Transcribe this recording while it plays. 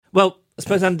Well, I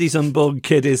suppose Andy's unborn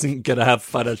kid isn't going to have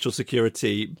financial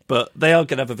security, but they are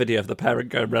going to have a video of the parent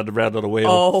going round and round on a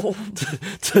wheel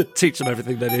to teach them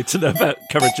everything they need to know about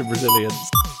courage and resilience.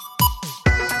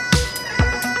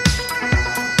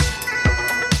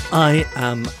 I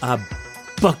am a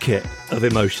bucket of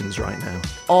emotions right now.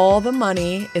 All the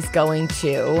money is going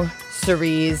to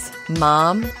Cerie's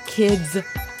mom, kids,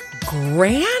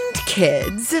 grandkids.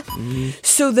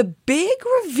 So the big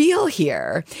reveal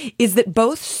here is that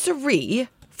both Cerie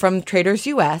from Traitors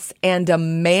US and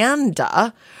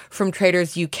Amanda from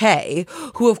Traitors UK,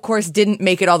 who of course didn't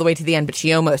make it all the way to the end, but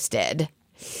she almost did,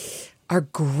 are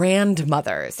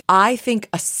grandmothers. I think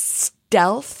a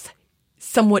stealth,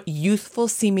 somewhat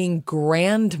youthful-seeming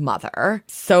grandmother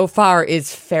so far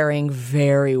is faring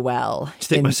very well. Do you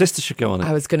think my sister should go on it?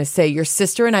 I was going to say, your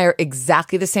sister and I are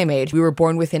exactly the same age. We were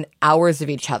born within hours of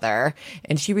each other,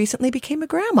 and she recently became a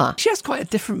grandma. She has quite a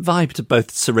different vibe to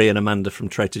both Cerie and Amanda from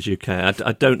Traitors UK.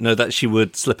 I don't know that she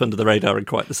would slip under the radar in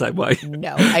quite the same way.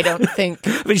 No, I don't think.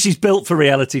 I mean, she's built for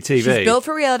reality TV. She's built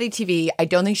for reality TV. I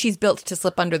don't think she's built to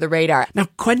slip under the radar. Now,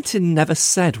 Quentin never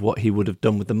said what he would have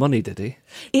done with the money, did he?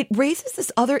 It raises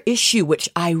this other issue, which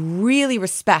I really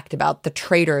respect about the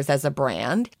Traitors as a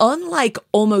brand. Unlike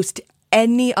almost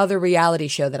any other reality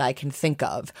show that I can think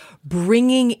of,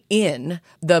 bringing in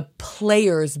the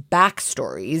players'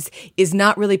 backstories is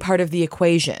not really part of the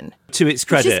equation. To its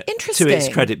credit, which is interesting. To its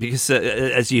credit, because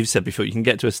as you've said before, you can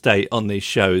get to a state on these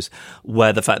shows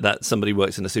where the fact that somebody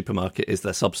works in a supermarket is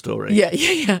their sob story.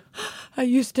 Yeah. I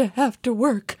used to have to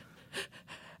work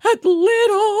at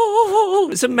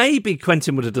Lidl. So maybe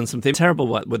Quentin would have done something terrible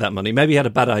with that money. Maybe he had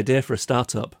a bad idea for a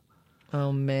startup.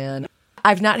 Oh, man.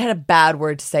 I've not had a bad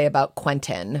word to say about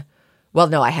Quentin. Well,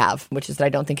 no, I have, which is that I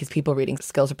don't think his people reading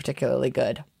skills are particularly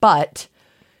good. But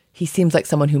he seems like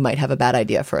someone who might have a bad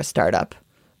idea for a startup.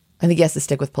 I think he has to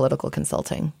stick with political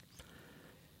consulting.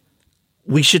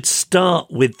 We should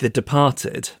start with The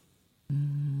Departed.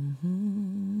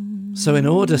 So in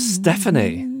order,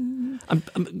 Stephanie. I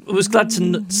was glad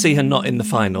to see her not in the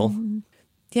final.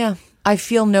 Yeah, I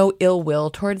feel no ill will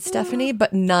towards Stephanie,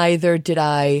 but neither did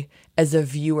I, as a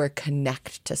viewer,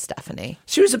 connect to Stephanie.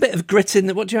 She was a bit of grit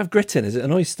in. What do you have grit in? Is it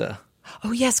an oyster?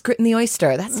 Oh, yes, grit in the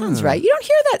oyster. That sounds right. You don't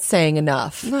hear that saying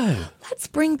enough. No. Let's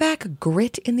bring back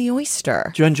grit in the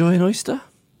oyster. Do you enjoy an oyster?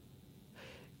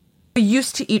 I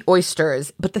used to eat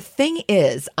oysters, but the thing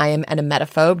is, I am an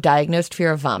emetophobe, diagnosed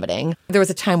fear of vomiting. There was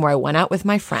a time where I went out with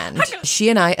my friend. She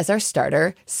and I, as our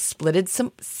starter, splitted?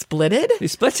 You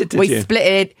split it, did you? We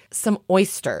splitted some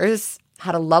oysters,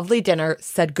 had a lovely dinner,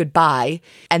 said goodbye,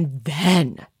 and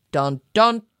then, dun,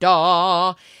 dun,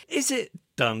 dun. Is it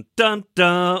dun, dun,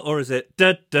 dun, or is it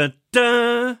da, da,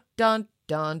 da? Dun,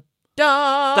 dun,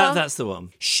 dun. That's the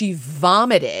one. She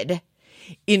vomited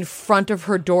in front of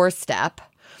her doorstep.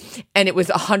 And it was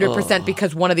 100%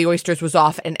 because one of the oysters was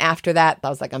off. And after that, I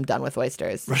was like, I'm done with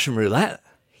oysters. Russian roulette?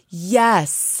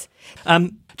 Yes.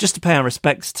 Just to pay our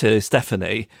respects to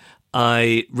Stephanie,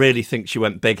 I really think she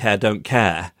went big hair, don't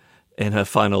care in her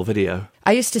final video.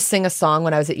 I used to sing a song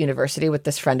when I was at university with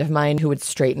this friend of mine who would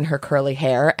straighten her curly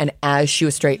hair. And as she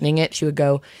was straightening it, she would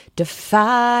go,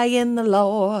 defying the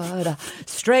Lord,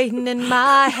 straightening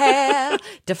my hair,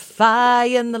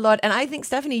 defying the Lord. And I think,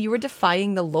 Stephanie, you were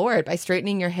defying the Lord by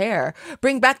straightening your hair.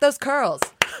 Bring back those curls.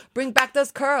 Bring back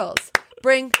those curls.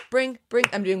 Bring.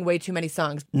 I'm doing way too many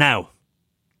songs. Now,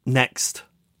 next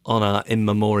on our in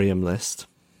memoriam list.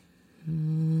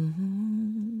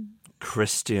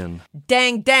 Christian.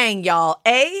 Dang, y'all.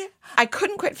 I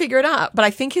couldn't quite figure it out, but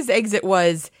I think his exit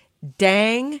was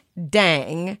dang,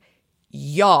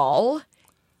 y'all.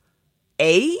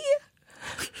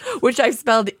 Which I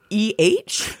spelled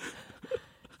E-H.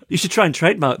 You should try and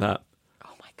trademark that.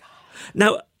 Oh, my God.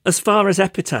 Now, as far as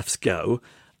epitaphs go,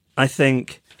 I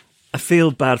think I feel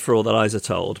bad for all that eyes are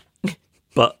told,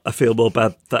 but I feel more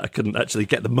bad that I couldn't actually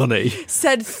get the money.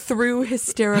 Said through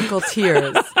hysterical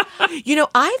tears. You know,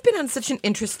 I've been on such an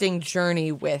interesting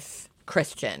journey with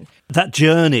Christian. That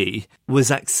journey was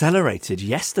accelerated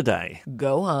yesterday.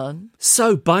 Go on.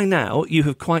 So by now, you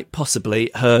have quite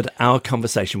possibly heard our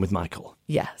conversation with Michael.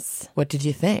 Yes. What did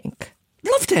you think?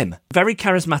 Loved him. Very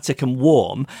charismatic and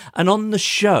warm. And on the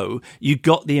show, you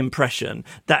got the impression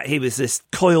that he was this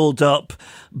coiled up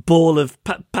ball of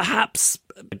perhaps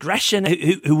aggression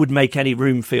who would make any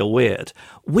room feel weird.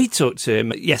 We talked to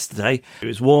him yesterday. He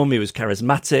was warm, he was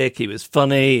charismatic, he was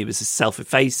funny, he was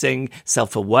self-effacing,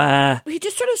 self-aware. He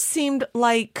just sort of seemed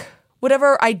like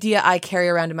whatever idea I carry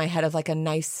around in my head of like a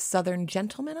nice Southern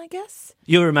gentleman, I guess.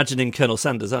 You're imagining Colonel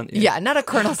Sanders, aren't you? Yeah, not a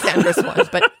Colonel Sanders one,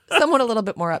 but someone a little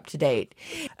bit more up to date.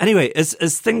 Anyway, as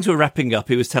things were wrapping up,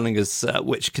 he was telling us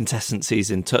which contestants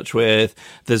he's in touch with.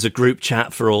 There's a group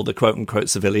chat for all the quote-unquote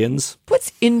civilians.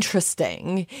 What's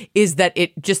interesting is that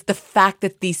the fact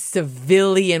that the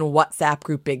civilian WhatsApp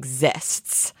group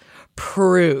exists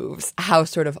proves how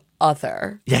sort of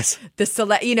other. Yes.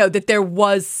 That there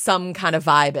was some kind of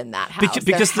vibe in that house.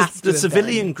 Because the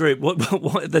civilian group,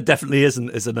 what there definitely is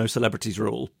a no celebrities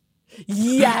rule.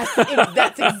 Yes,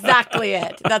 that's exactly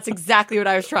it. That's exactly what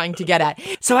I was trying to get at.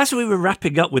 So as we were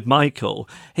wrapping up with Michael,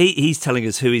 he's telling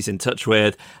us who he's in touch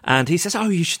with, and he says,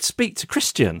 you should speak to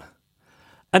Christian.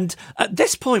 And at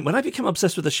this point, when I become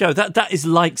obsessed with the show, that is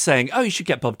like saying, you should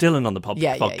get Bob Dylan on the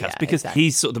podcast, because exactly.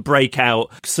 He's sort of the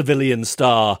breakout civilian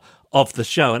star of the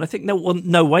show. And I think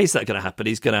no way is that going to happen.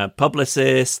 He's going to have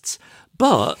publicists,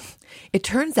 but... It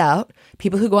turns out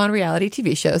people who go on reality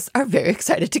TV shows are very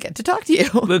excited to get to talk to you.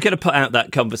 We're going to put out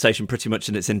that conversation pretty much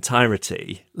in its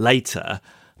entirety later.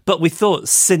 But we thought,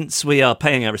 since we are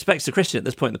paying our respects to Christian at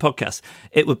this point in the podcast,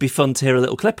 it would be fun to hear a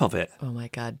little clip of it. Oh my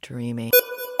God, dreamy.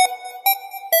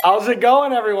 How's it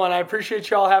going, everyone? I appreciate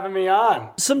y'all having me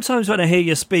on. Sometimes when I hear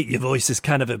you speak, your voice is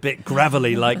kind of a bit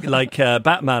gravelly, like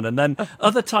Batman, and then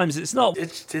other times it's not.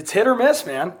 It's hit or miss,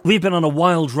 man. We've been on a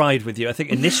wild ride with you. I think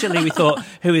initially we thought,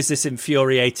 who is this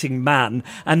infuriating man?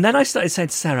 And then I started saying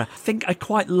to Sarah, I think I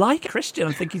quite like Christian.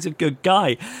 I think he's a good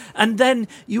guy. And then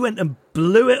you went and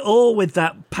blew it all with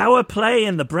that power play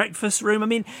in the breakfast room. I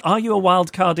mean, are you a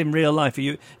wild card in real life? Are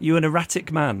you an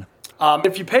erratic man?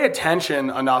 If you pay attention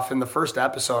enough in the first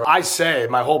episode, I say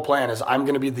my whole plan is I'm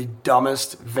going to be the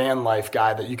dumbest van life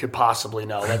guy that you could possibly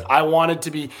know. Like, I wanted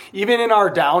to be, even in our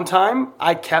downtime,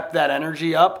 I kept that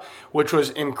energy up, which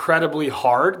was incredibly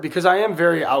hard because I am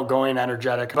very outgoing,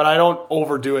 energetic, but I don't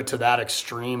overdo it to that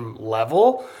extreme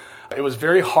level. It was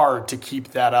very hard to keep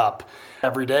that up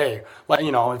every day. Like,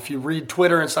 if you read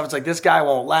Twitter and stuff, it's like, this guy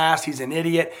won't last. He's an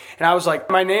idiot. And I was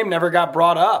like, my name never got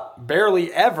brought up,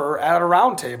 barely ever at a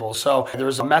round table. So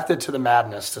there's a method to the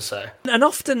madness, to say. And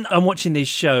often I'm watching these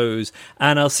shows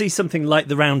and I'll see something like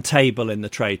the round table in the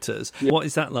Traitors. Yeah. What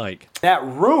is that like? That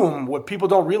room, what people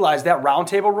don't realize, that round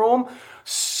table room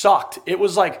sucked. It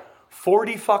was like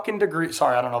 40 fucking degrees.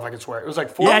 Sorry, I don't know if I can swear. It was like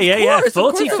 40. Yeah.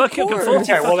 40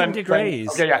 fucking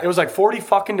degrees. It was like 40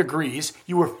 fucking degrees.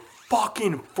 You were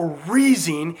fucking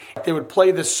freezing. They would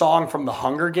play this song from the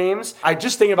Hunger Games. I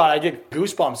just think about it, I get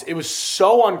goosebumps. It was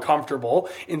so uncomfortable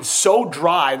and so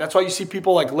dry. That's why you see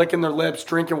people like licking their lips,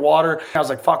 drinking water. I was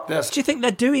like, fuck this. Do you think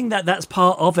they're doing that? That's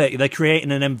part of it. They're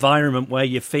creating an environment where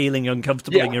you're feeling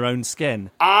uncomfortable in your own skin.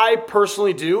 I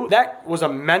personally do. That was a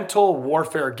mental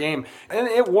warfare game. And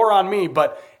it wore on me,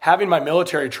 but having my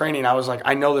military training, I was like,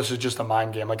 I know this is just a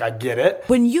mind game. Like, I get it.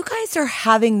 When you guys are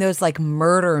having those like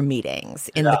murder meetings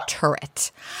in the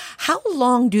turret, how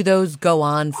long do those go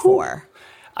on for?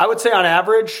 I would say on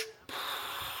average,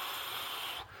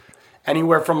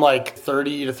 anywhere from like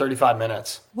 30 to 35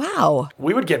 minutes. Wow.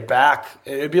 We would get back.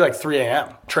 It'd be like 3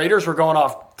 a.m. Traitors were going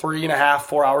off 3.5,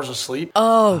 4 hours of sleep.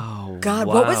 Oh God.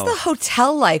 Wow. What was the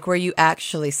hotel like where you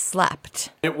actually slept?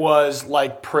 It was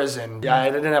like prison. I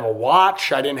didn't have a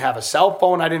watch. I didn't have a cell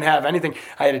phone. I didn't have anything.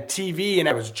 I had a TV and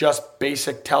it was just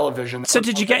basic television. So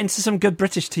did you get into some good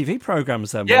British TV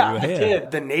programs then? Yeah, when you were I here?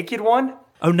 did. The Naked one.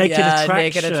 Oh, Naked Attraction.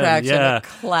 Naked Attraction, yeah. a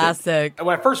classic.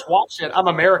 When I first watched it, I'm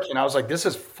American. I was like, this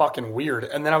is fucking weird.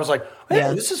 And then I was like,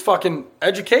 hey, this is fucking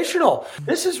educational.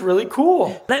 This is really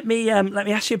cool. Let me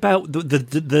ask you about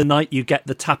the night you get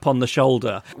the tap on the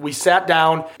shoulder. We sat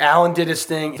down. Alan did his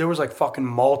thing. There was like fucking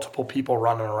multiple people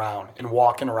running around and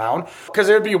walking around because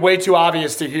it would be way too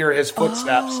obvious to hear his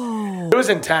footsteps. It was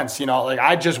intense, like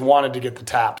I just wanted to get the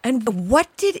tap. And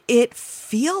what did it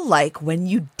feel like when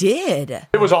you did?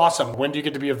 It was awesome. When do you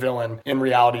get to be a villain in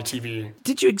reality TV?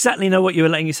 Did you exactly know what you were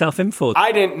letting yourself in for?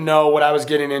 I didn't know what I was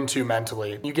getting into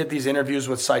mentally. You get these interviews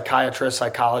with psychiatrists,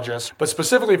 psychologists, but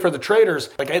specifically for the Traitors,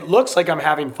 like it looks like I'm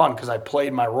having fun because I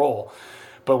played my role.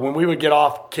 But when we would get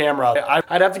off camera,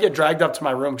 I'd have to get dragged up to my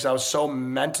room because I was so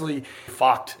mentally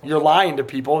fucked. You're lying to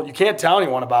people. You can't tell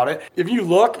anyone about it. If you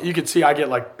look, you can see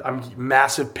I'm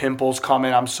massive pimples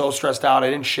coming. I'm so stressed out.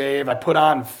 I didn't shave. I put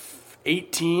on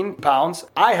 18 pounds.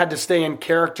 I had to stay in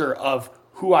character of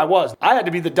who I was. I had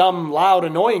to be the dumb, loud,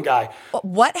 annoying guy.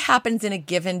 What happens in a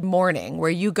given morning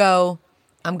where you go,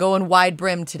 I'm going wide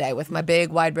brim today with my big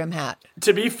wide brim hat?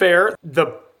 To be fair,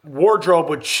 the wardrobe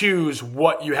would choose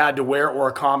what you had to wear or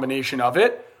a combination of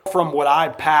it. From what I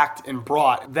packed and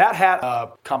brought, that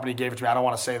hat company gave it to me. I don't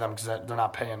want to say them because they're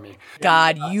not paying me.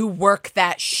 God, you work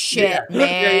that shit,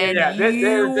 man.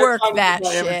 You work that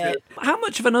shit. How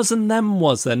much of an us and them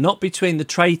was there? Not between the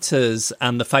traitors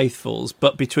and the faithfuls,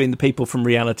 but between the people from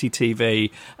reality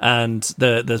TV and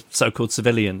the so-called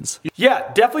civilians?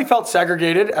 Yeah, definitely felt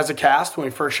segregated as a cast when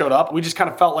we first showed up. We just kind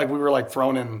of felt like we were like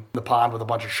thrown in the pond with a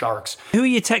bunch of sharks. Who are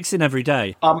you texting every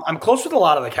day? I'm close with a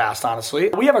lot of the cast, honestly.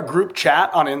 We have a group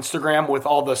chat on Instagram with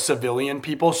all the civilian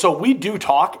people, so we do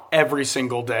talk every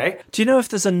single day. Do you know if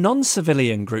there's a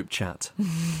non-civilian group chat?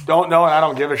 Don't know, and I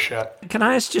don't give a shit. Can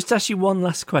I just ask you one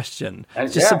last question?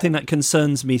 Just something that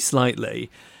concerns me slightly.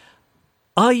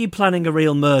 Are you planning a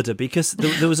real murder? Because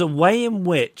there was a way in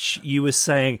which you were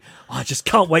saying, I just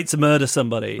can't wait to murder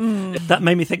somebody. That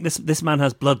made me think this man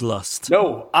has bloodlust.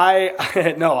 No,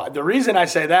 no. The reason I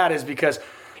say that is because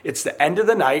it's the end of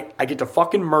the night. I get to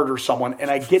fucking murder someone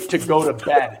and I get to go to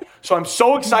bed. So I'm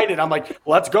so excited. I'm like,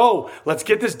 let's go. Let's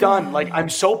get this done. Like, I'm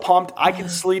so pumped. I can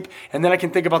sleep and then I can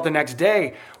think about the next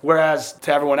day. Whereas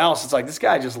to everyone else, it's like, this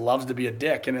guy just loves to be a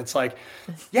dick. And it's like,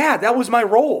 yeah, that was my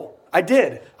role. I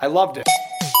did. I loved it.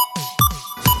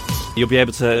 You'll be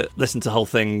able to listen to the whole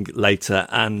thing later,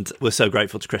 and we're so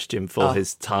grateful to Christian for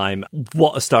his time.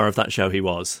 What a star of that show he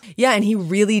was. Yeah, and he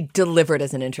really delivered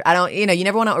as an intro. You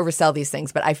never want to oversell these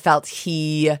things, but I felt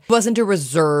he wasn't a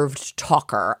reserved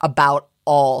talker about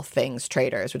all things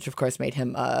Traitors, which of course made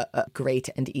him a great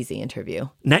and easy interview.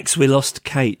 Next, we lost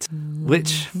Kate,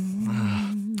 which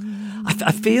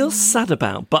I feel sad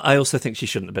about, but I also think she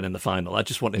shouldn't have been in the final. I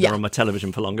just wanted her on my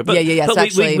television for longer. But, but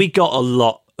actually, we got a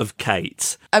lot of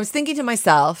Kate. I was thinking to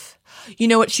myself, you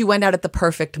know what, she went out at the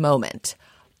perfect moment.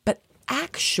 But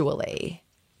actually,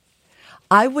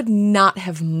 I would not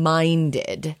have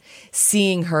minded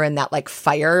seeing her in that like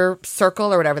fire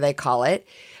circle or whatever they call it.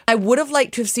 I would have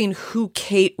liked to have seen who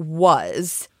Kate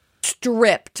was,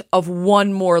 stripped of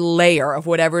one more layer of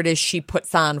whatever it is she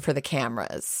puts on for the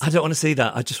cameras. I don't want to see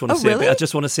that. I just want to see really? I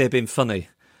just want to see her being funny.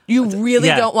 You really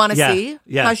don't want to see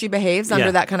how she behaves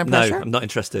under that kind of pressure? No, I'm not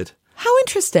interested. How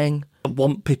interesting. I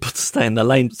want people to stay in their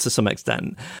lane to some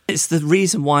extent. It's the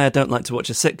reason why I don't like to watch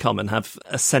a sitcom and have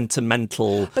a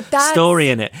sentimental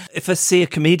story in it. If I see a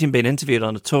comedian being interviewed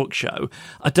on a talk show,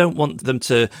 I don't want them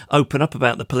to open up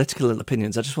about the political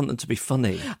opinions. I just want them to be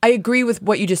funny. I agree with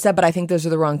what you just said, but I think those are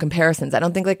the wrong comparisons. I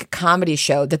don't think like a comedy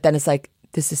show that then is like,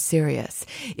 this is serious,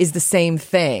 is the same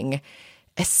thing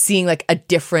as seeing like a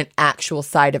different actual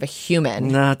side of a human.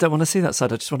 No, I don't want to see that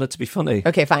side. I just want it to be funny.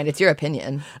 Okay, fine. It's your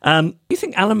opinion. You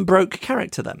think Alan broke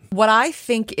character then? What I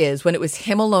think is when it was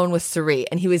him alone with Suri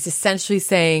and he was essentially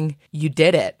saying, you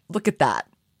did it. Look at that.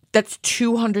 That's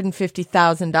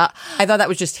 $250,000. I thought that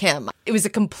was just him. It was a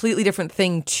completely different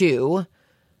thing to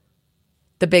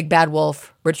the big bad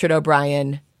wolf, Richard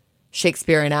O'Brien,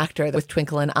 Shakespearean actor with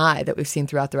twinkle in eye that we've seen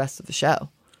throughout the rest of the show.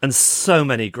 And so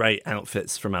many great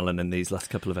outfits from Alan in these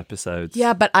last couple of episodes.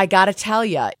 Yeah, but I gotta tell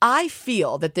you, I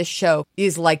feel that this show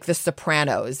is like The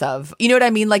Sopranos of, you know what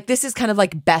I mean? Like this is kind of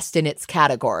like best in its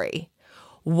category.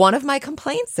 One of my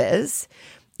complaints is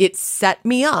it set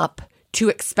me up to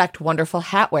expect wonderful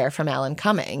hat wear from Alan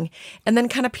Cumming and then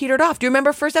kind of petered off. Do you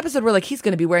remember first episode where like he's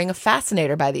going to be wearing a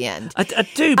fascinator by the end? I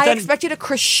do. I expected a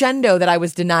crescendo that I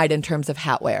was denied in terms of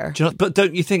hat wear. But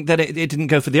don't you think that it didn't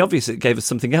go for the obvious? It gave us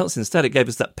something else instead. It gave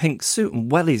us that pink suit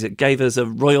and wellies. It gave us a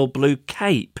royal blue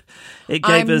cape. It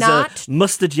gave us a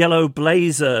mustard yellow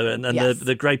blazer and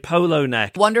the grey polo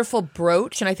neck. Wonderful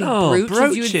brooch, and I think brooch,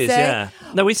 as you would say. Yeah.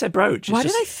 No, we said brooch. Why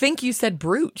did I think you said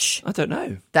brooch? I don't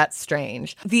know. That's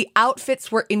strange. The outfits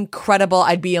were incredible.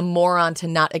 I'd be a moron to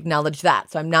not acknowledge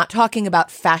that. So I'm not talking about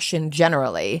fashion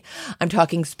generally. I'm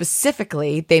talking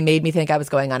specifically, they made me think I was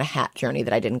going on a hat journey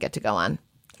that I didn't get to go on.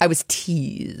 I was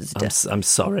teased. I'm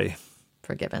sorry.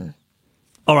 Forgiven.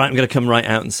 All right, I'm going to come right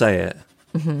out and say it.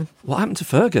 Mm-hmm. What happened to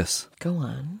Fergus? Go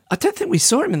on. I don't think we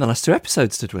saw him in the last 2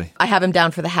 episodes, did we? I have him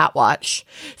down for the hat watch.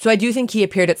 So I do think he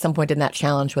appeared at some point in that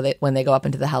challenge when they go up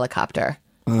into the helicopter.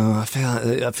 I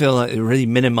feel like it really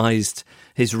minimised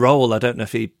his role. I don't know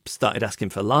if he started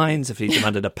asking for lines, if he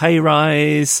demanded a pay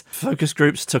rise. Focus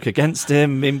groups took against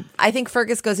him. I think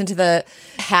Fergus goes into the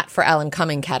hat for Alan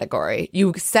Cumming category.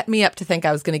 You set me up to think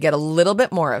I was going to get a little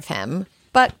bit more of him,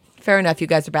 but fair enough. You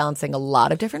guys are balancing a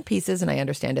lot of different pieces, and I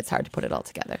understand it's hard to put it all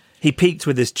together. He peaked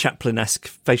with his Chaplin-esque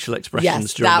facial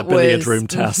expressions during the billiard room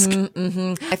task.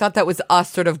 I thought that was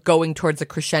us sort of going towards a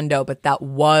crescendo, but that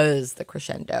was the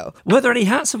crescendo. Were there any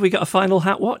hats? Have we got a final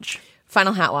hat watch?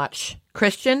 Final hat watch.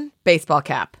 Christian, baseball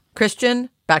cap. Christian,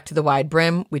 back to the wide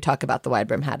brim. We talk about the wide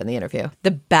brim hat in the interview.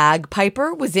 The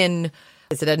bagpiper was in,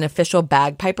 is it an official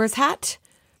bagpiper's hat?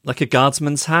 like a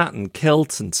guardsman's hat and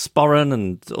kilt and sporran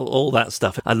and all that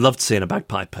stuff. I loved seeing a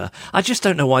bagpiper. I just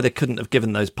don't know why they couldn't have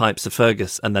given those pipes to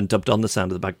Fergus and then dubbed on the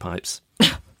sound of the bagpipes.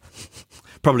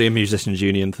 Probably a musicians'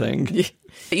 union thing.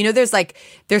 You know,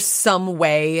 there's some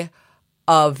way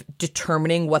of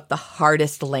determining what the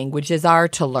hardest languages are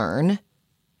to learn.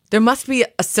 There must be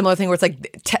a similar thing where it's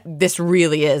like, this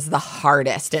really is the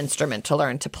hardest instrument to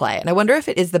learn to play. And I wonder if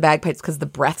it is the bagpipes because the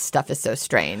breath stuff is so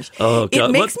strange. Oh, God.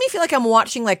 It makes me feel like I'm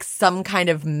watching like some kind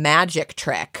of magic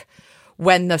trick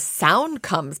when the sound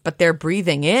comes, but they're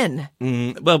breathing in.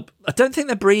 Well, I don't think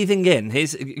they're breathing in.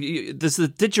 There's the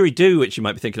didgeridoo, which you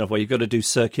might be thinking of, where you've got to do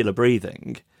circular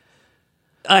breathing.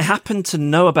 I happen to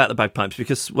know about the bagpipes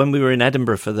because when we were in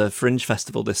Edinburgh for the Fringe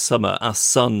Festival this summer, our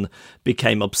son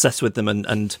became obsessed with them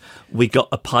and we got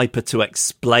a piper to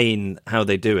explain how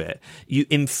they do it. You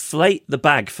inflate the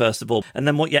bag, first of all, and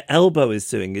then what your elbow is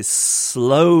doing is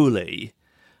slowly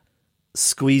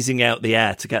squeezing out the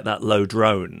air to get that low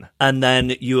drone. And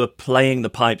then you are playing the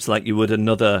pipes like you would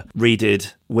another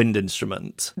reeded wind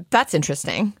instrument. That's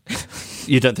interesting.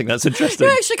 You don't think that's interesting?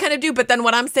 No, I actually kind of do. But then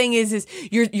what I'm saying is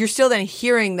you're still then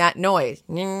hearing that noise.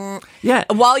 Yeah.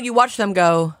 While you watch them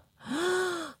go,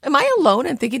 am I alone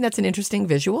in thinking that's an interesting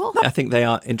visual? I think they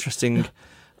are interesting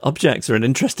objects or an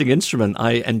interesting instrument.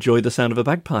 I enjoy the sound of a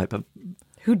bagpipe.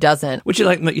 Who doesn't? Would you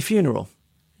like them at your funeral?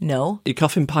 No. Your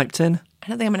coffin piped in? I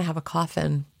don't think I'm going to have a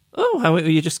coffin. Oh, how are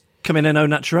you just coming in au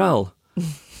naturel?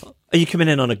 Are you coming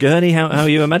in on a gurney? How are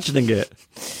you imagining it?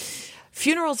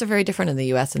 Funerals are very different in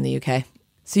the US and the UK.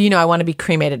 So, you know, I want to be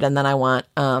cremated and then I want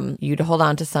you to hold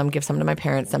on to some, give some to my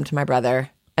parents, some to my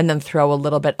brother, and then throw a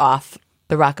little bit off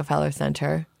the Rockefeller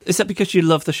Center. Is that because you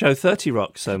love the show 30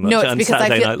 Rock so much no, it's and because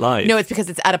Saturday Night Live? No, it's because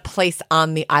it's at a place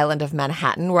on the island of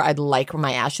Manhattan where I'd like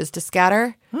my ashes to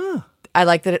scatter. Huh. I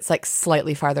like that it's like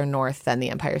slightly farther north than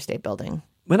the Empire State Building.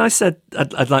 When I said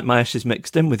I'd like my ashes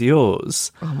mixed in with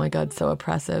yours... Oh my God, so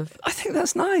oppressive. I think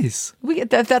that's nice. If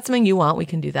that's something you want, we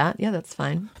can do that. Yeah, that's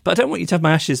fine. But I don't want you to have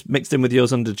my ashes mixed in with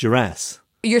yours under duress.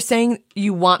 You're saying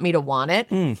you want me to want it?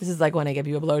 This is like when I give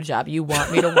you a blowjob. You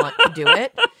want me to want to do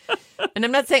it? And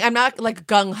I'm not saying, I'm not like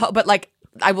gung-ho, but like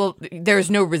I will,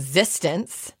 there's no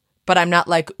resistance. But I'm not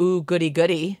like, ooh, goody,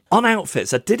 goody. On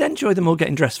outfits, I did enjoy them all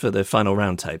getting dressed for the final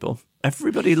round table.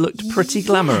 Everybody looked pretty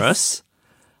glamorous.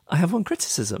 I have one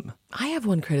criticism. I have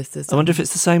one criticism. I wonder if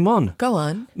it's the same one. Go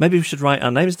on. Maybe we should write our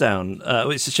names down.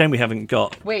 It's a shame we haven't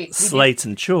got slate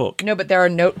and chalk. No, but there are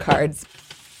note cards.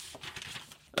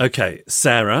 Okay,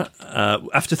 Sarah,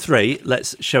 after 3,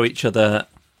 let's show each other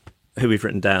who we've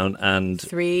written down and...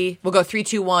 3. We'll go 3,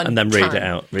 2, 1. And then read turn. it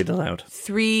out. Read aloud.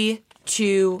 3,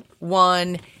 2,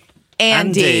 1...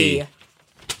 Andy.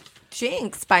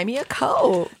 Jinx, buy me a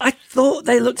coat. I thought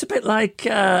they looked a bit like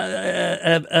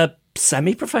a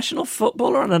semi-professional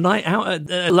footballer on a night out at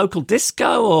a local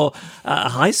disco or a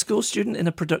high school student in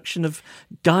a production of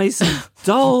Guys and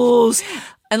Dolls.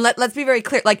 And let's be very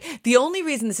clear. Like, the only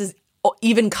reason this is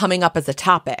even coming up as a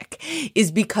topic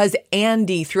is because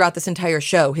Andy throughout this entire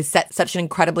show has set such an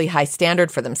incredibly high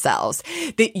standard for themselves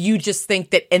that you just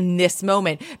think that in this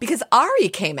moment, because Ari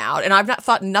came out and I've not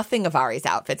thought nothing of Ari's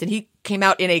outfits and he came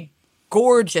out in a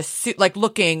gorgeous suit, like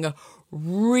looking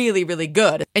really, really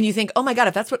good. And you think, oh my God,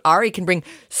 if that's what Ari can bring,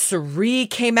 Suri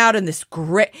came out in this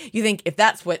great, you think if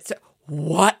that's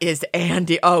what is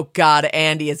Andy? Oh God,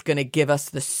 Andy is going to give us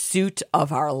the suit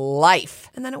of our life.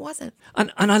 And then it wasn't.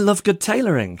 And I love good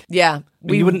tailoring. Yeah.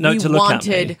 You wouldn't know to look at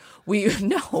me.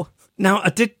 No. Now, I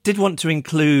did want to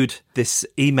include this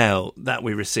email that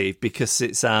we received because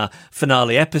it's our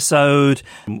finale episode.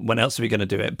 When else are we going to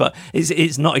do it? But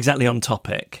it's not exactly on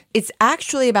topic. It's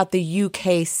actually about the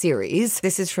UK series.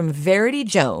 This is from Verity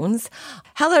Jones.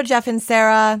 Hello, Jeff and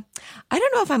Sarah. I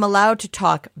don't know if I'm allowed to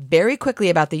talk very quickly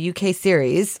about the UK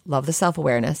series. Love the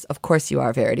self-awareness. Of course you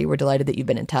are, Verity. We're delighted that you've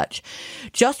been in touch.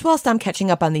 Just whilst I'm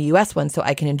catching up on the US one so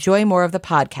I can enjoy more of the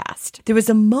podcast. There was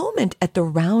a moment at the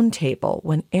round table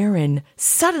when Aaron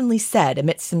suddenly said,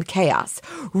 amidst some chaos,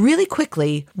 really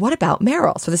quickly, what about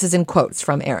Meryl? So this is in quotes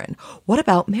from Aaron. What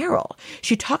about Meryl?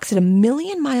 She talks at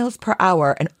 1,000,000 miles per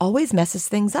hour and always messes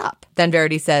things up. Then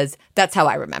Verity says, that's how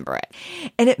I remember it.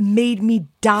 And it made me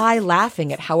die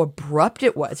laughing at how abrupt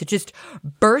it was. It just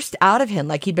burst out of him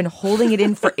like he'd been holding it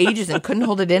in for ages and couldn't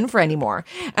hold it in for anymore.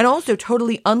 And also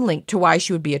totally unlinked to why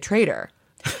she would be a traitor.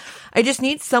 I just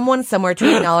need someone somewhere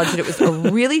to acknowledge that it was a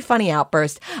really funny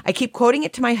outburst. I keep quoting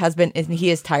it to my husband and he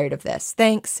is tired of this.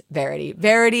 Thanks, Verity.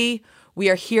 Verity, we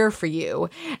are here for you.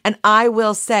 And I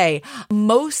will say,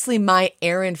 mostly my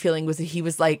Aaron feeling was that he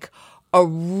was like a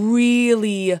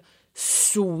really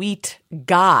sweet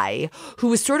guy who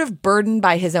was sort of burdened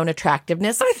by his own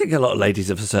attractiveness. I think a lot of ladies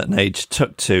of a certain age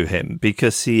took to him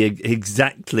because he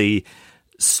exactly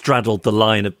straddled the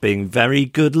line of being very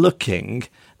good looking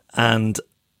and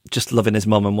just loving his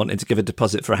mum and wanting to give a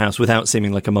deposit for a house without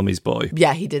seeming like a mummy's boy.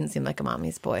 Yeah, he didn't seem like a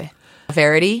mommy's boy.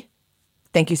 Verity,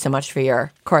 thank you so much for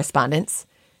your correspondence.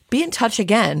 Be in touch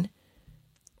again.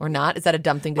 Or not? Is that a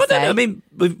dumb thing to say? No, I mean,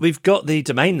 we've got the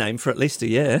domain name for at least a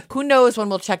year. Who knows when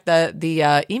we'll check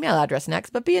the email address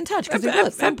next, but be in touch because we will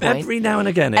at some point. Every now and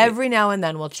again. Every now and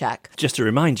then we'll check. Just to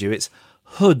remind you, it's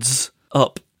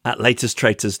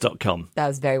hoodsup@latesttraitors.com. That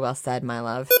was very well said, my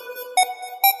love.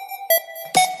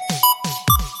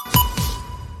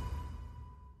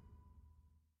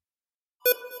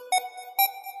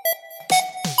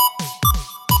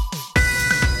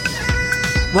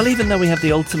 Well, even though we have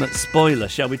the ultimate spoiler,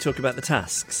 shall we talk about the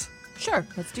tasks? Sure,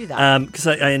 let's do that. Because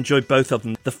I enjoyed both of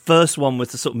them. The first one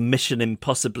was the sort of Mission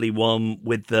Impossibly one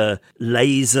with the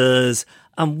lasers.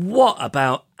 And what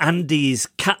about Andy's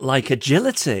cat-like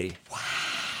agility? Wow.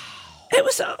 It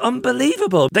was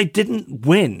unbelievable. They didn't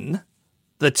win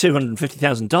the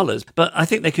 $250,000, but I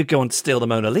think they could go on to steal the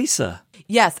Mona Lisa.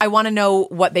 Yes, I want to know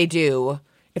what they do.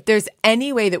 If there's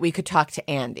any way that we could talk to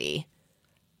Andy,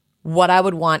 what I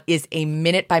would want is a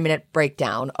minute-by-minute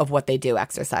breakdown of what they do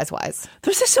exercise-wise. There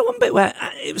was this one bit where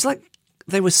it was like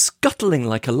they were scuttling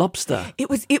like a lobster. It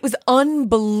was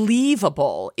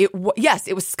unbelievable. Yes,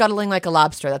 it was scuttling like a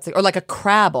lobster. Or like a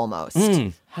crab almost.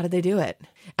 How did they do it?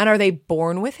 And are they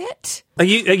born with it? Are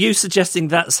you suggesting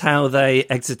that's how they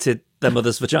exited their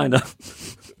mother's vagina?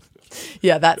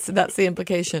 Yeah, that's the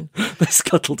implication. They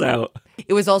scuttled out.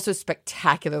 It was also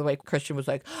spectacular the way Christian was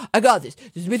like, I got this.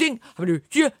 This is my thing.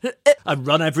 I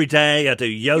run every day. I do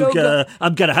yoga.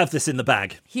 I'm going to have this in the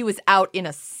bag. He was out in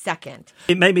a second.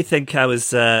 It made me think I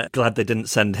was glad they didn't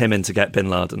send him in to get Bin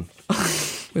Laden.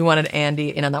 We wanted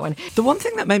Andy in on that one. The one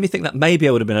thing that made me think that maybe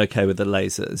I would have been okay with the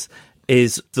lasers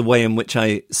is the way in which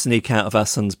I sneak out of our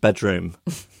son's bedroom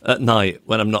at night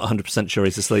when I'm not 100% sure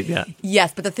he's asleep yet.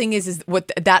 Yes, but the thing is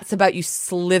what that's about you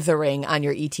slithering on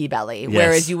your ET belly, yes.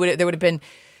 Whereas there would have been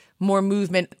more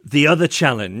movement. The other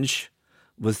challenge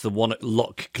was the one at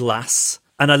Loch Glass.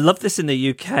 And I love this in the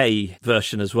UK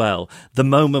version as well. The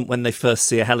moment when they first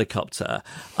see a helicopter,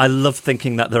 I love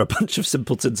thinking that they're a bunch of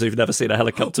simpletons who've never seen a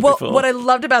helicopter before. What I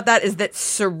loved about that is that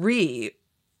Suri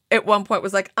at one point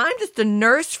was like, I'm just a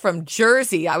nurse from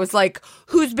Jersey. I was like,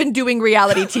 who's been doing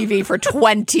reality TV for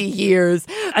 20 years?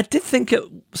 I did think at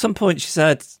some point she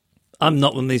said, I'm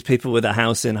not one of these people with a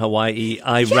house in Hawaii.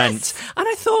 I rent. And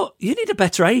I thought, you need a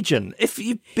better agent. If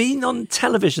you've been on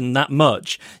television that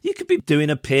much, you could be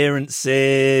doing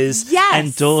appearances,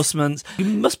 endorsements. You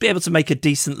must be able to make a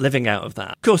decent living out of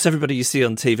that. Of course, everybody you see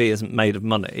on TV isn't made of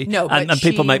money. No, but and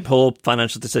people make poor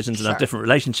financial decisions and have different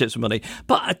relationships with money.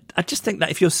 But I just think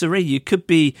that if you're Suri, you could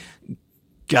be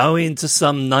going to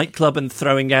some nightclub and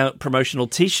throwing out promotional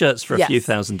T-shirts for a few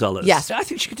 $1,000s. Yes. I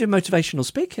think she could do motivational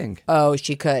speaking. Oh,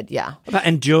 she could, yeah. About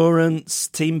endurance,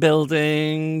 team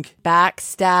building.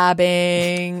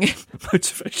 Backstabbing.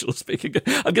 Motivational speaking.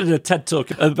 I'm going to do a TED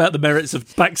talk about the merits of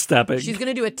backstabbing. She's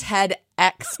going to do a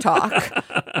TEDx talk.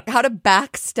 How to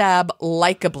backstab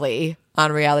likably on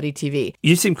reality TV.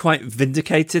 You seem quite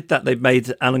vindicated that they've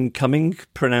made Alan Cumming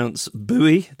pronounce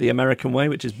buoy the American way,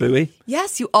 which is buoy.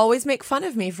 Yes, you always make fun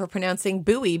of me for pronouncing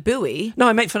buoy. No,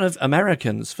 I make fun of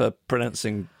Americans for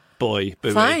pronouncing buoy.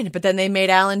 Fine, but then they made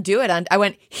Alan do it. And I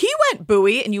went, he went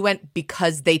buoy, and you went,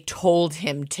 because they told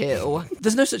him to.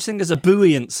 There's no such thing as a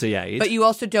buoyancy aid. But you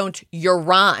also don't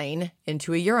urine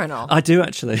into a urinal. I do,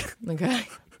 actually. Okay.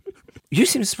 You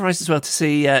seem surprised as well to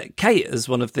see Kate as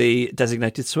one of the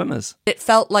designated swimmers. It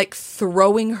felt like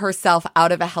throwing herself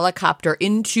out of a helicopter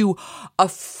into a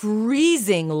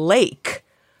freezing lake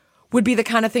would be the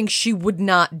kind of thing she would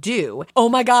not do. Oh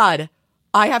my God,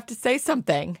 I have to say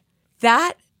something.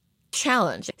 That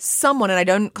challenge, someone, and I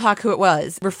don't clock who it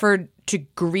was, referred to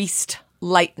greased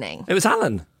lightning. It was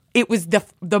Alan. It was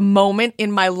the moment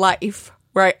in my life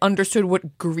where I understood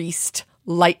what greased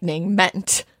lightning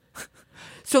meant.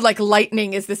 So, like,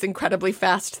 lightning is this incredibly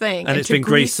fast thing. And it's been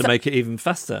greased to make it even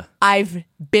faster. I've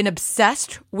been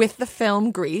obsessed with the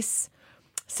film Grease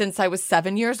since I was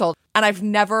 7 years old. And I've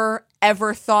never,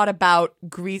 ever thought about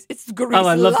grease. It's greased lightning. Oh,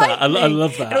 I love that. I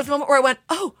love that. And it was a moment where I went,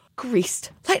 oh,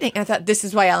 greased lightning. And I thought, this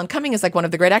is why Alan Cumming is, like, one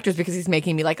of the great actors, because he's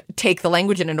making me, like, take the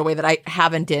language in a way that I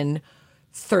haven't in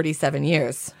 37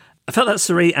 years. I felt that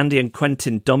Suri, Andy and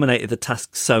Quentin dominated the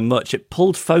task so much, it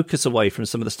pulled focus away from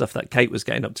some of the stuff that Kate was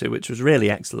getting up to, which was really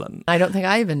excellent. I don't think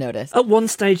I even noticed. At one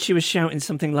stage, she was shouting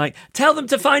something like, "Tell them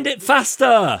to find it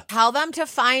faster!" Tell them to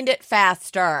find it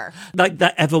faster. Like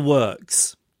that ever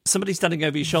works. Somebody standing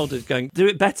over your shoulders going, "Do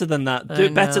it better than that. Do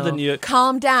it better than you."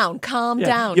 Calm down, calm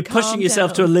down. You're pushing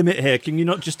yourself to a limit here. Can you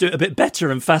not just do it a bit better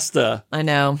and faster? I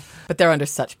know, but they're under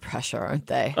such pressure, aren't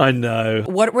they? I know.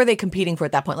 What were they competing for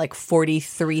at that point? Like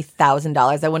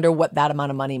 $43,000. I wonder what that amount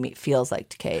of money feels like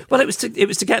to Kate. Well, it was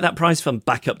to get that prize fund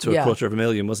back up to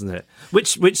 $250,000, wasn't it?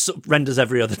 Which sort of renders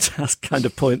every other task kind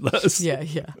of pointless. Yeah.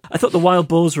 I thought the wild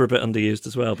boars were a bit underused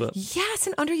as well, but Yes,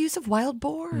 an underuse of wild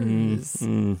boars.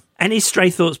 Any stray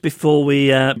thoughts before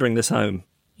we bring this home?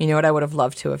 You know what I would have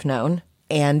loved to have known?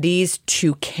 Andy's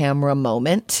two-camera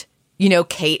moment. You know,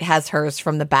 Kate has hers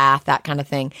from the bath, that kind of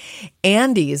thing.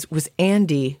 Andy's was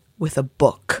Andy with a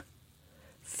book.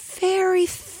 Very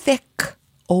thick,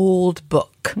 old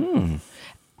book. And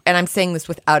I'm saying this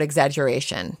without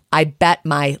exaggeration. I bet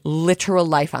my literal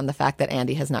life on the fact that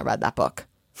Andy has not read that book.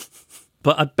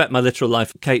 But I bet my literal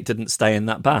life Kate didn't stay in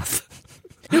that bath.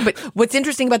 No, but what's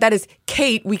interesting about that is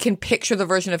Kate, we can picture the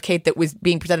version of Kate that was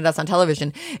being presented to us on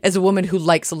television as a woman who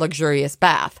likes a luxurious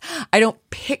bath. I don't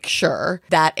picture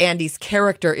that Andy's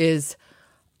character is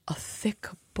a thick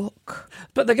book.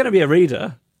 But they're going to be a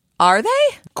reader. Are they?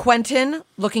 Quentin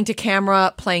looking to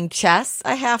camera playing chess.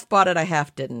 I half bought it, I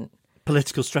half didn't.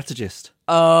 Political strategist.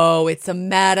 Oh, it's a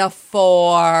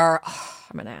metaphor. Oh,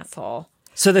 I'm an asshole.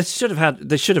 So they should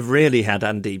have really had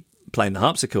Andy playing the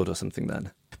harpsichord or something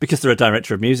then. Because they're a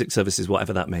director of music services,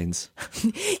 whatever that means.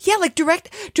 Yeah, like director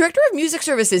of music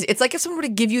services. It's like if someone were to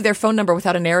give you their phone number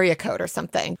without an area code or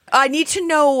something. I need to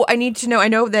know. I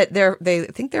know that they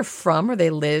think they're from or they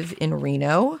live in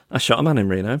Reno. I shot a man in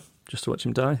Reno just to watch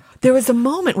him die. There was a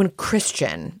moment when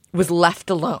Christian was left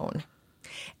alone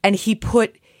and he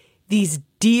put these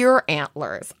deer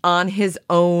antlers on his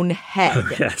own head. Oh,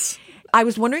 yes. I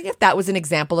was wondering if that was an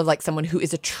example of like someone who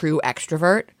is a true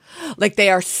extrovert. Like they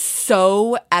are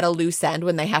so at a loose end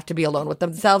when they have to be alone with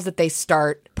themselves that they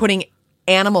start putting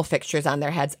animal fixtures on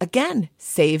their heads. Again,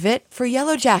 save it for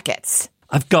Yellow Jackets.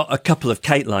 I've got a couple of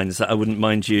Kate lines that I wouldn't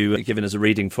mind you giving us a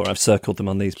reading for. I've circled them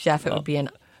on these. Jeff, it would be an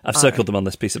I've circled them on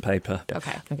this piece of paper.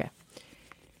 Okay.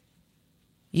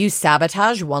 You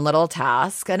sabotage one little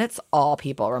task and it's all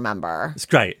people remember. It's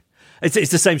great.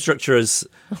 It's the same structure as,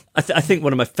 I think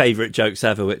one of my favourite jokes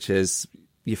ever, which is,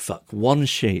 you fuck one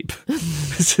sheep.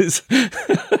 This is...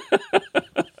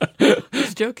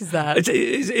 Which joke is that?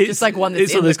 It's just like one that's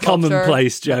it's in one of those the culture.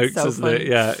 commonplace jokes, That's so isn't funny. it?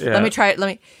 Yeah. Let me try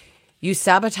it. You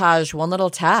sabotage one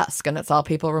little task and it's all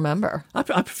people remember. I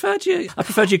preferred your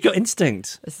gut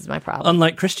instinct. This is my problem.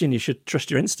 Unlike Christian, you should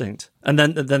trust your instinct. And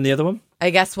then the other one?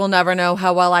 I guess we'll never know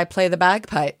how well I play the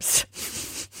bagpipes.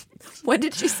 When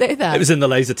did she say that? It was in the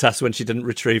laser test when she didn't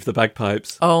retrieve the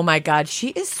bagpipes. Oh my God, she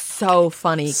is so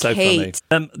funny, So Kate.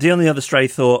 funny. The only other stray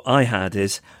thought I had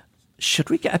is, should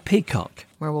we get a peacock?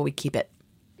 Where will we keep it?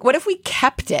 What if we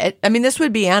kept it? I mean, this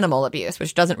would be animal abuse,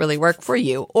 which doesn't really work for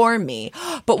you or me.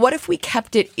 But what if we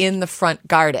kept it in the front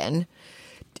garden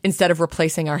instead of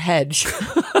replacing our hedge?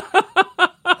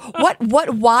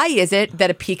 Why is it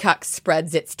that a peacock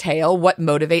spreads its tail? What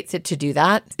motivates it to do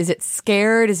that? Is it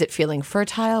scared? Is it feeling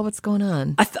fertile? What's going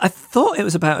on? I thought it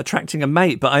was about attracting a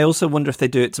mate, but I also wonder if they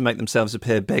do it to make themselves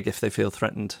appear big if they feel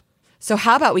threatened. So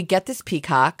how about we get this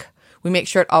peacock, we make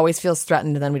sure it always feels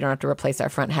threatened, and then we don't have to replace our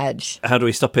front hedge. How do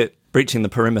we stop it breaching the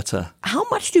perimeter? How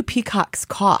much do peacocks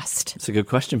cost? It's a good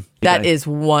question. That is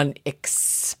one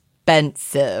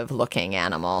expensive looking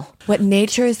animal. What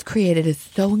nature has created is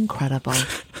so incredible.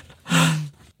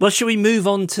 Well, should we move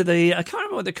on to I can't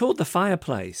remember what they're called, the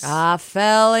fireplace. I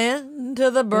fell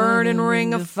into the burning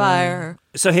ring of fire.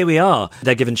 So here we are.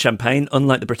 They're given champagne.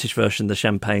 Unlike the British version, the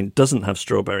champagne doesn't have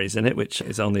strawberries in it, which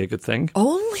is only a good thing.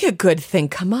 Only a good thing.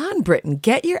 Come on, Britain.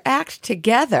 Get your act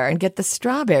together and get the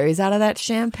strawberries out of that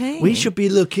champagne. We should be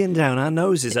looking down our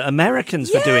noses at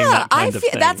Americans for doing that kind of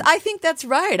thing. I think that's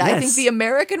right. Yes. I think the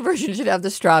American version should have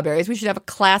the strawberries. We should have a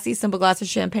classy, simple glass of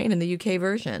champagne in the UK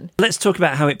version. Let's talk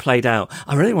about how it played out.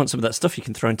 I really want some of that stuff you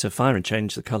can throw into a fire and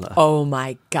change the colour. Oh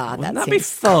my God, Wouldn't that's that be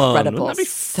fun? incredible. Wouldn't that be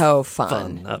so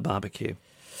fun at barbecue?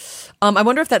 I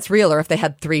wonder if that's real or if they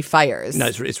had 3 fires. No,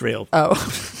 it's real. Oh,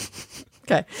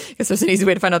 okay. I guess there's an easy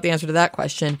way to find out the answer to that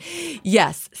question.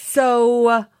 Yes.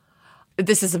 So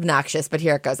this is obnoxious, but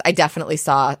here it goes. I definitely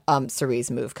saw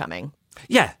Cerie's move coming.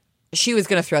 Yeah. She was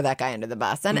going to throw that guy under the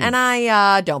bus, and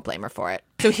I don't blame her for it.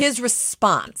 So his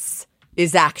response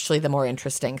is actually the more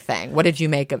interesting thing. What did you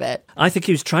make of it? I think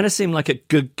he was trying to seem like a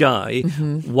good guy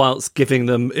whilst giving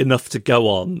them enough to go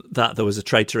on that there was a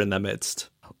traitor in their midst.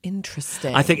 Oh,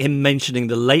 interesting. I think him mentioning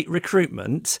the late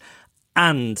recruitment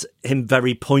and him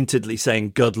very pointedly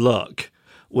saying good luck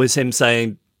was him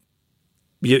saying,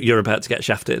 you're about to get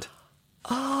shafted.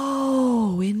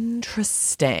 Oh,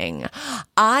 interesting.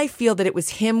 I feel that it was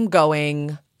him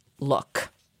going, look,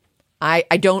 I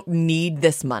don't need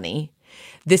this money.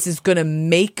 This is going to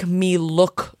make me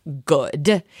look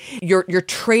good. You're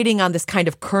trading on this kind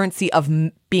of currency of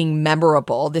being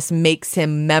memorable. This makes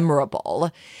him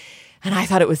memorable. And I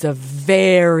thought it was a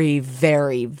very,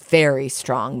 very, very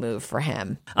strong move for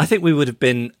him. I think we would have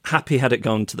been happy had it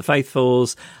gone to the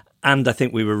Faithfuls, and I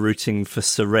think we were rooting for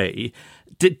Cirie.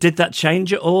 Did that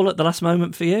change at all at the last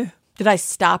moment for you? Did I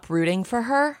stop rooting for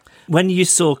her? When you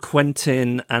saw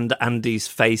Quentin and Andy's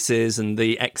faces and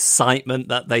the excitement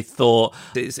that they thought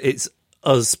it's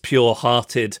us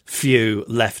pure-hearted few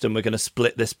left and we're going to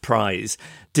split this prize,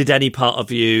 did any part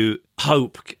of you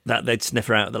hope that they'd sniff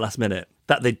her out at the last minute?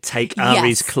 That they'd take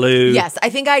Ari's clue? Yes, I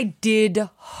think I did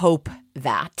hope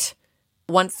that.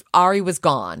 Once Ari was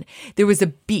gone, there was a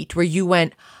beat where you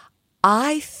went,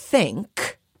 I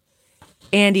think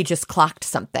Andy just clocked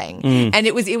something. And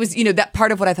it was, that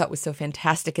part of what I thought was so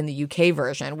fantastic in the UK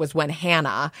version was when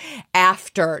Hannah,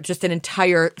 after just an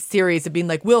entire series of being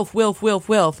like, Wilf, Wilf, Wilf,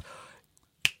 Wilf,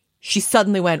 she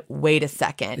suddenly went, wait a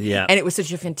second. Yeah. And it was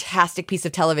such a fantastic piece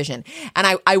of television.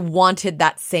 And I wanted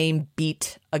that same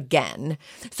beat again.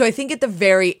 So I think at the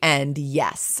very end,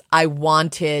 yes, I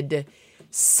wanted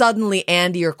suddenly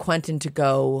Andy or Quentin to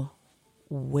go,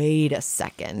 wait a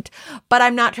second. But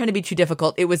I'm not trying to be too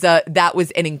difficult. That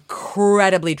was an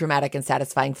incredibly dramatic and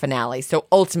satisfying finale. So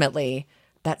ultimately,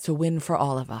 that's a win for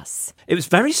all of us. It was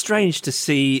very strange to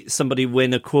see somebody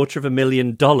win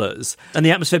 $250,000 and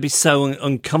the atmosphere be so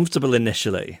uncomfortable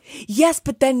initially. Yes,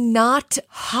 but then not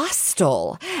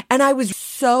hostile. And I was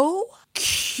so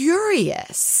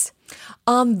curious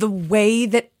on the way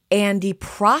that Andy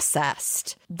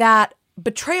processed that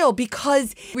betrayal,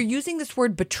 because we're using this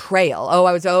word betrayal.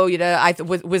 Was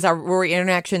our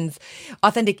interactions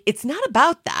authentic? It's not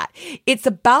about that. It's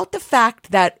about the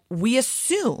fact that we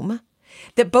assume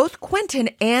that both Quentin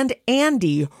and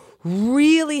Andy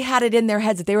really had it in their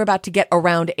heads that they were about to get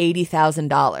around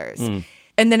 $80,000.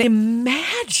 And then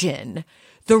imagine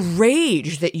the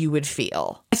rage that you would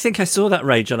feel. I think I saw that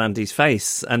rage on Andy's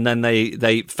face, and then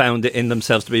they found it in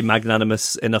themselves to be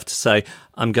magnanimous enough to say,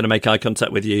 I'm going to make eye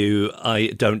contact with you. I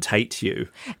don't hate you.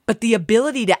 But the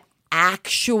ability to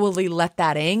actually let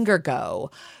that anger go,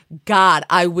 God,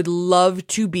 I would love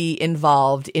to be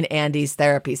involved in Andy's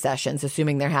therapy sessions,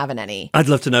 assuming they're having any. I'd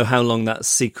love to know how long that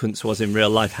sequence was in real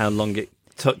life, how long it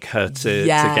took her to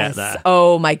get there.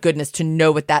 Oh my goodness, to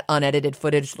know what that unedited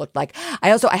footage looked like. I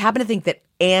happen to think that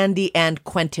Andy and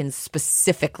Quentin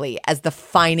specifically, as the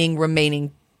fining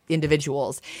remaining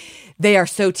individuals, they are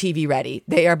so TV ready.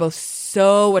 They are both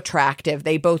so attractive.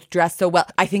 They both dress so well.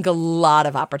 I think a lot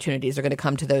of opportunities are going to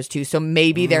come to those two. So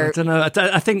maybe they're... I don't know.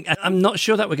 I'm not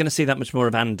sure that we're going to see that much more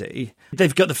of Andy.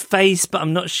 They've got the face, but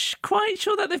I'm not quite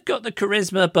sure that they've got the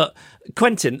charisma. But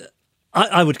Quentin,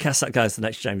 I would cast that guy as the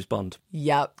next James Bond.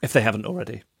 Yep. If they haven't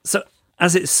already. So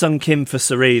as it sunk in for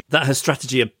Cirie, that her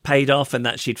strategy had paid off and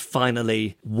that she'd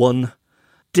finally won.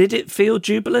 Did it feel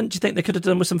jubilant? Do you think they could have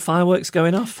done with some fireworks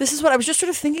going off? This is what I was just sort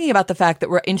of thinking about, the fact that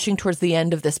we're inching towards the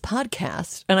end of this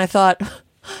podcast. And I thought,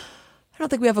 I don't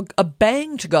think we have a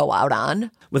bang to go out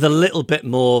on. With a little bit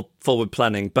more forward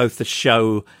planning, both the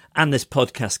show and this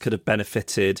podcast could have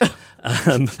benefited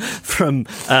from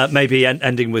maybe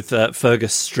ending with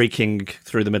Fergus streaking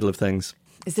through the middle of things.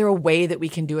 Is there a way that we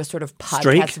can do a sort of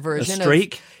podcast version? A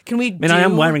streak? Can we? I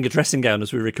am wearing a dressing gown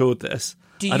as we record this.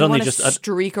 Do you want to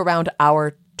streak around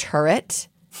our turret?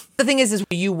 The thing is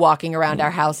you walking around our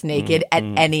house naked at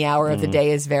any hour of the day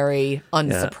is very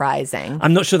unsurprising. Yeah.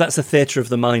 I'm not sure that's a theatre of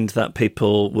the mind that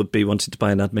people would be wanting to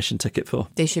buy an admission ticket for.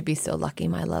 They should be so lucky,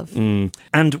 my love.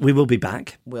 And we will be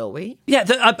back. Will we? Yeah,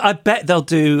 I bet they'll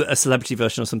do a celebrity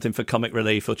version or something for Comic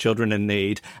Relief or Children in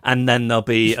Need, and then there'll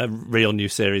be a real new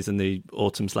series in the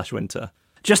autumn/winter.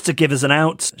 Just to give us an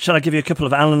out, shall I give you a couple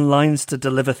of Alan lines to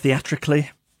deliver theatrically?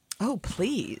 Oh,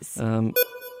 please.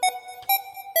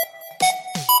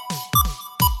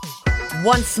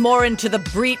 Once more into the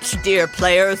breach, dear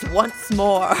players, once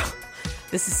more.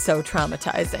 This is so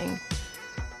traumatizing.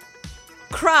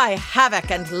 Cry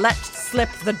havoc and let slip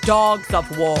the dogs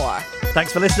of war.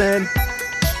 Thanks for listening.